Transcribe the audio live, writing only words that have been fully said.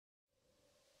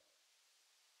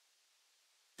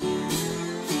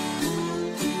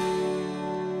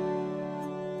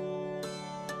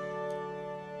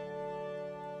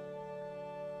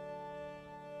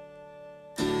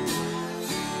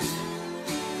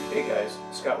Hey guys,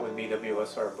 Scott with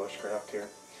BWSR Bushcraft here.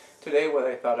 Today what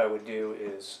I thought I would do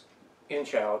is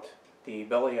inch out the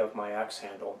belly of my axe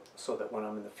handle so that when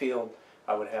I'm in the field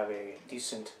I would have a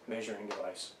decent measuring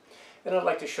device. And I'd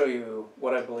like to show you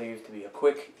what I believe to be a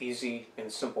quick, easy,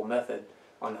 and simple method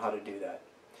on how to do that.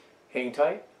 Hang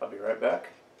tight, I'll be right back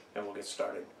and we'll get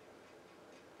started.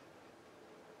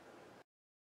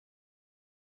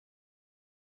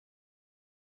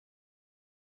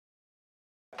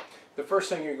 The first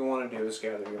thing you're going to want to do is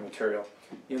gather your material.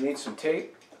 You'll need some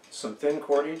tape, some thin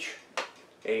cordage,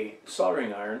 a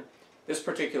soldering iron. This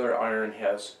particular iron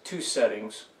has two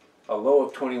settings, a low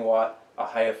of 20 watt, a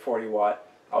high of 40 watt.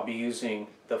 I'll be using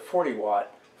the 40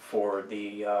 watt for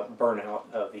the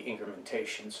burnout of the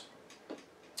incrementations.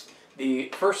 The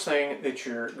first thing that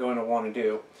you're going to want to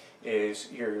do is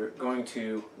you're going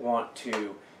to want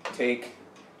to take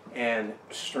and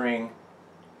string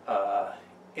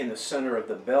in the center of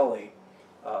the belly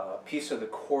a piece of the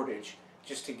cordage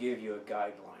just to give you a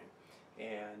guideline,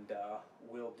 and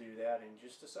we'll do that in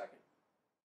just a second.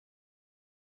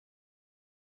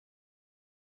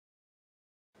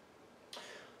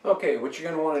 Okay, what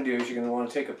you're going to want to do is you're going to want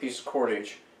to take a piece of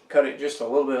cordage, cut it just a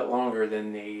little bit longer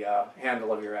than the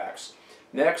handle of your axe.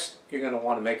 Next, you're going to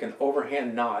want to make an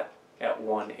overhand knot at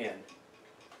one end.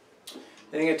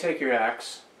 Then you're going to take your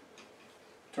axe,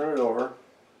 turn it over,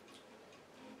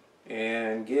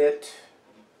 and get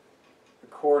the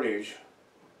cordage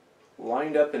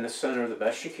lined up in the center the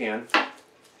best you can.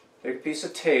 Take a piece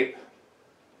of tape,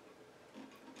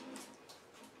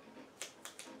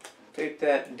 tape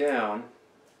that down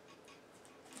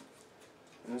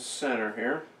in the center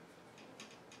here.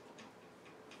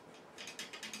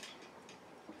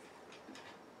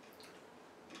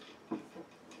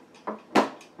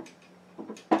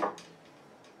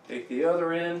 Take the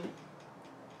other end,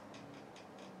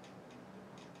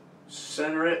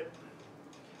 center it.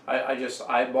 I just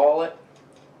eyeball it.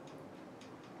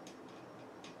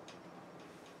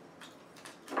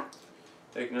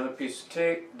 Take another piece of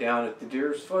tape down at the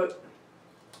deer's foot.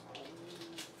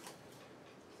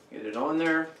 Get it on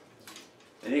there.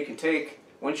 And you can take,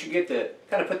 once you get the,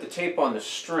 kind of put the tape on the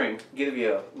string, give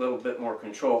you a little bit more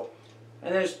control.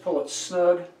 And then just pull it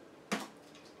snug.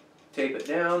 Tape it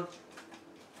down.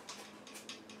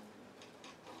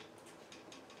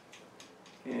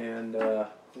 And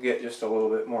get just a little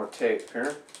bit more tape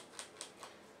here.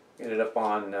 Get it up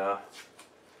on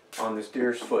this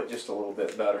deer's foot just a little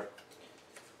bit better.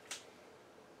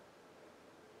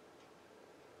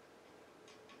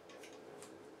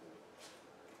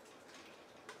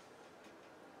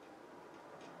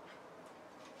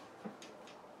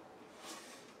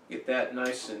 Get that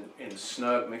nice and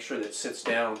snug. Make sure that it sits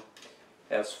down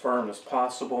as firm as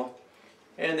possible.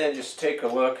 And then just take a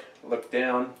look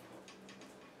down,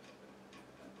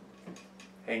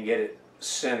 and get it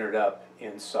centered up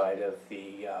inside of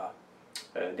the,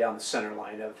 down the center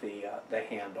line of the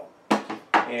handle.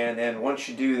 And then once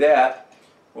you do that,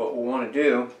 what we'll want to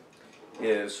do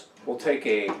is we'll take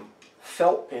a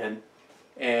felt pen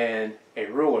and a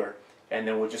ruler, and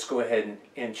then we'll just go ahead and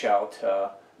inch out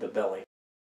the belly.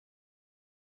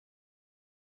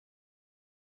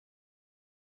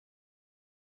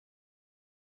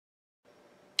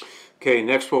 Okay,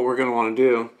 next what we're going to want to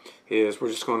do is we're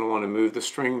just going to want to move the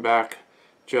string back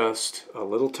just a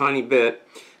little tiny bit.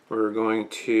 We're going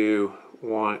to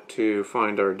want to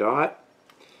find our dot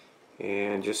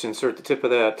and just insert the tip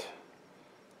of that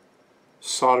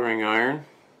soldering iron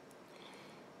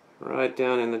right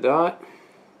down in the dot,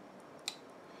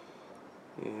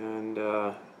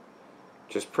 and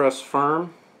just press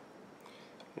firm,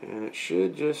 and it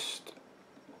should just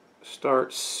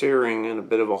start searing in a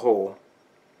bit of a hole.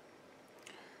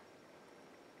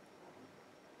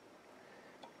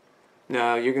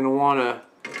 Now you're going to want to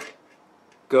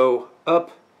go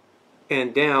up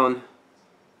and down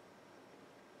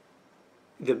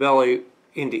the belly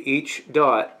into each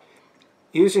dot,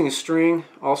 using a string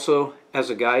also as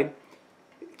a guide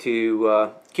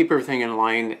to keep everything in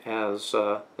line as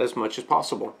much as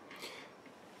possible.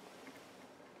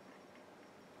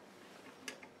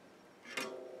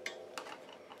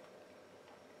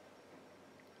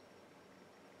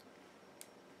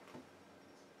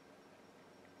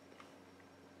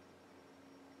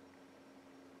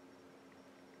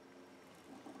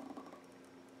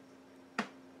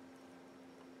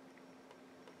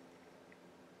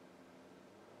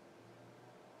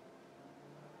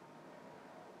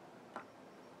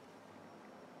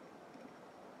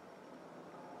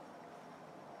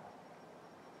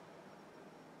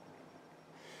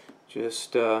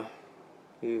 Just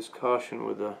use caution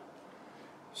with the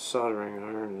soldering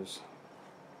iron, as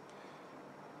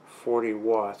 40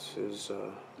 watts is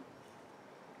a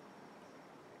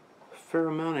fair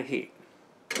amount of heat.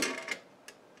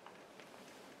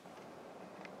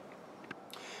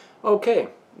 Okay,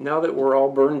 now that we're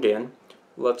all burned in,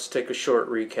 let's take a short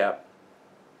recap.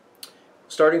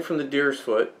 Starting from the deer's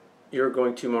foot, you're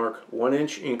going to mark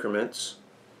 1-inch increments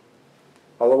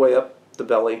all the way up the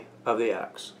belly of the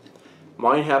axe.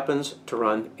 Mine happens to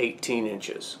run 18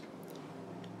 inches.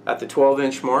 At the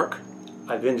 12-inch mark,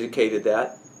 I've indicated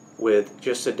that with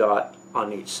just a dot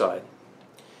on each side.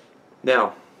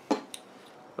 Now,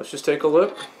 let's just take a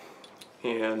look,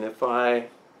 and if I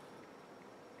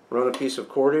run a piece of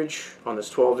cordage on this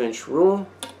 12-inch rule,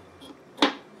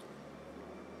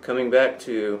 coming back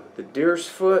to the deer's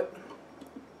foot,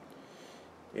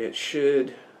 it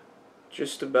should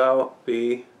just about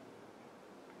be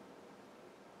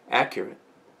accurate.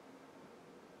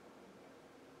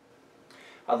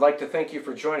 I'd like to thank you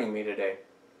for joining me today.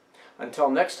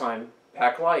 Until next time,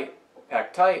 pack light,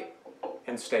 pack tight,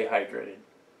 and stay hydrated.